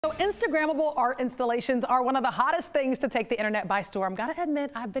So Instagrammable art installations are one of the hottest things to take the internet by storm. Gotta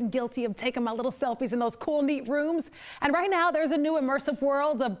admit, I've been guilty of taking my little selfies in those cool, neat rooms. And right now, there's a new immersive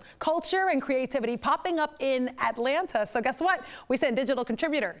world of culture and creativity popping up in Atlanta. So guess what? We sent digital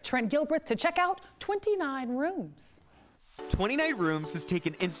contributor Trent Gilbreath to check out 29 Rooms. 29Rooms has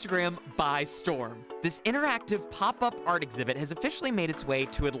taken Instagram by storm. This interactive pop-up art exhibit has officially made its way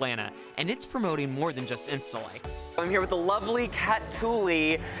to Atlanta, and it's promoting more than just Insta likes. I'm here with the lovely Kat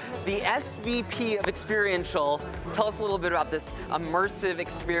Tooley, the SVP of Experiential. Tell us a little bit about this immersive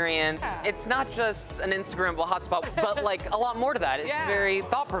experience. Yeah. It's not just an Instagrammable hotspot, but like a lot more to that. It's very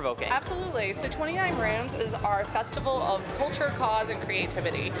thought-provoking. Absolutely. So 29 Rooms is our festival of culture, cause, and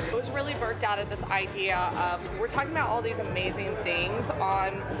creativity. It was really birthed out of this idea of, we're talking about all these amazing things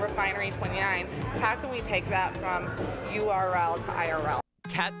on Refinery 29. How can we take that from URL to IRL?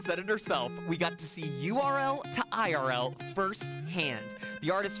 Kat said it herself. We got to see URL to IRL firsthand.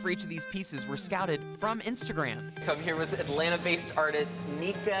 The artists for each of these pieces were scouted from Instagram. So I'm here with Atlanta-based artist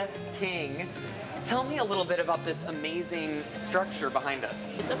Nika King. Tell me a little bit about this amazing structure behind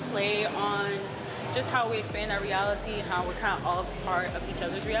us. It's a play on just how we expand our reality and how we're kind of all part of each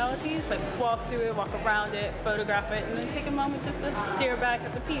other's realities. Like walk through it, walk around it, photograph it, and then take a moment just to stare back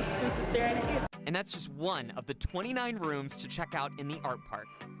at the piece since it's staring at you. And that's just one of the 29 rooms to check out in the art park.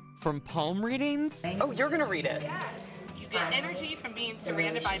 From palm readings. Oh, you're gonna read it. Yes. You get energy from being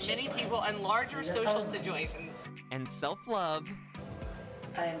surrounded by many people and larger social situations. And self-love.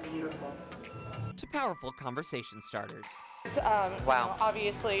 I am beautiful. To powerful conversation starters. Wow. You know,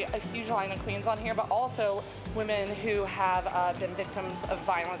 obviously a huge line of queens on here, but also women who have been victims of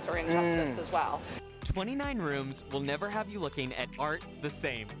violence or injustice as well. 29 Rooms will never have you looking at art the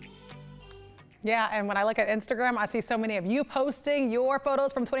same. Yeah, and when I look at Instagram, I see so many of you posting your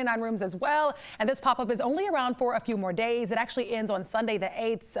photos from 29 Rooms as well. And this pop-up is only around for a few more days. It actually ends on Sunday the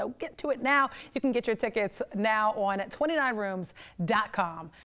 8th, so get to it now. You can get your tickets now on 29rooms.com.